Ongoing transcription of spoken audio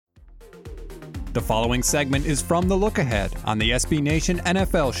The following segment is from The Look Ahead on the SB Nation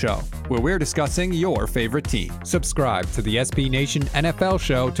NFL Show, where we're discussing your favorite team. Subscribe to the SB Nation NFL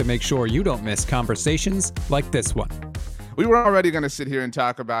Show to make sure you don't miss conversations like this one. We were already going to sit here and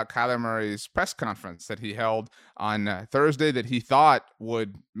talk about Kyler Murray's press conference that he held on Thursday that he thought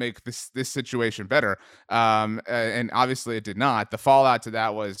would make this situation better. And obviously it did not. The fallout to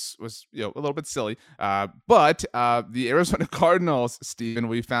that was a little bit silly. But the Arizona Cardinals, Stephen,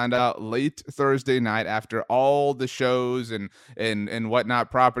 we found out late Thursday night after all the shows and whatnot,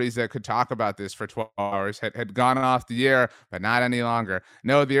 properties that could talk about this for 12 hours had gone off the air, but not any longer.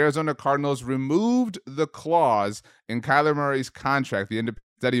 No, the Arizona Cardinals removed the clause in Kyler Murray's contract, the independent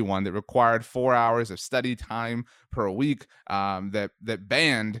study one, that required 4 hours of study time per week, that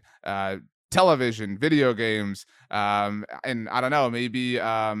banned television, video games, and I don't know, maybe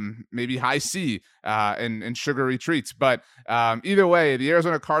high C and sugary treats. But either way, the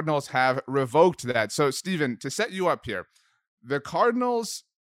Arizona Cardinals have revoked that. So, Stephen, to set you up here, the Cardinals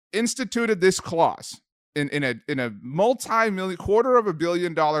instituted this clause in a multi-million, $250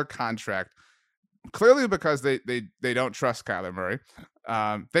 million contract, clearly because they don't trust Kyler Murray.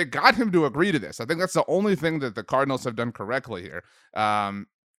 They got him to agree to this. I think that's the only thing that the Cardinals have done correctly here.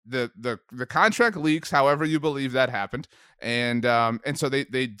 The contract leaks, however you believe that happened, and so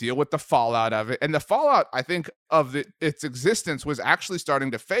they deal with the fallout of it. And the fallout, I think, of its existence was actually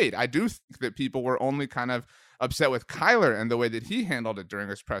starting to fade. I do think that people were only kind of upset with Kyler and the way that he handled it during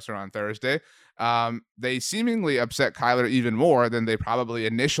his presser on Thursday. They seemingly upset Kyler even more than they probably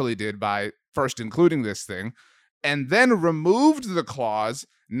initially did by first including this thing, and then removed the clause,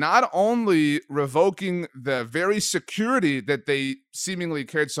 not only revoking the very security that they seemingly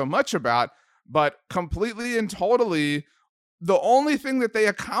cared so much about, but completely and totally the only thing that they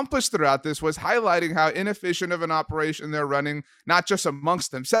accomplished throughout this was highlighting how inefficient of an operation they're running, not just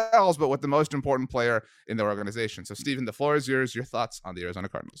amongst themselves, but with the most important player in their organization. So, Stephen, the floor is yours. Your thoughts on the Arizona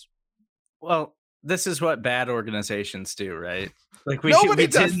Cardinals? Well, this is what bad organizations do, right? Like Nobody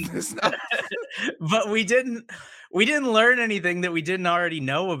does this. No. But we didn't learn anything that we didn't already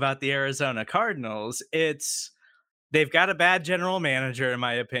know about the Arizona Cardinals. They've got a bad general manager, in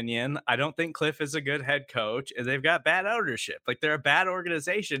my opinion. I don't think Cliff is a good head coach, and they've got bad ownership. Like, they're a bad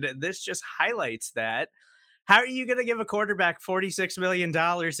organization, and this just highlights that. How are you going to give a quarterback $46 million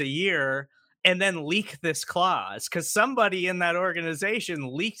a year and then leak this clause? Because somebody in that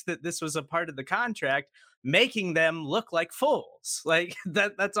organization leaked that this was a part of the contract, making them look like fools. Like,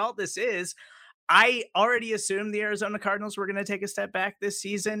 that's all this is. I already assumed the Arizona Cardinals were going to take a step back this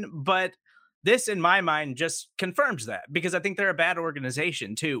season, but this, in my mind, just confirms that, because I think they're a bad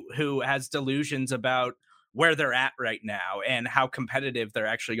organization too, who has delusions about where they're at right now and how competitive they're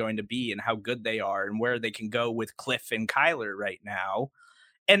actually going to be and how good they are and where they can go with Cliff and Kyler right now.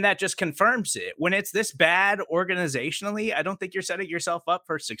 And that just confirms it. When it's this bad organizationally, I don't think you're setting yourself up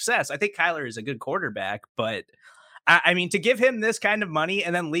for success. I think Kyler is a good quarterback, but I mean, to give him this kind of money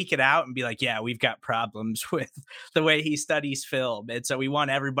and then leak it out and be like, yeah, we've got problems with the way he studies film, and so we want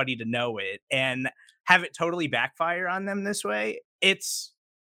everybody to know it, and have it totally backfire on them this way, it's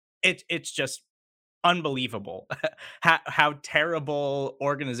just unbelievable how terrible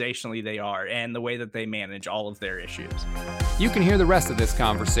organizationally they are and the way that they manage all of their issues. You can hear the rest of this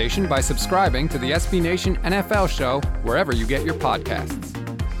conversation by subscribing to the SB Nation NFL Show wherever you get your podcasts.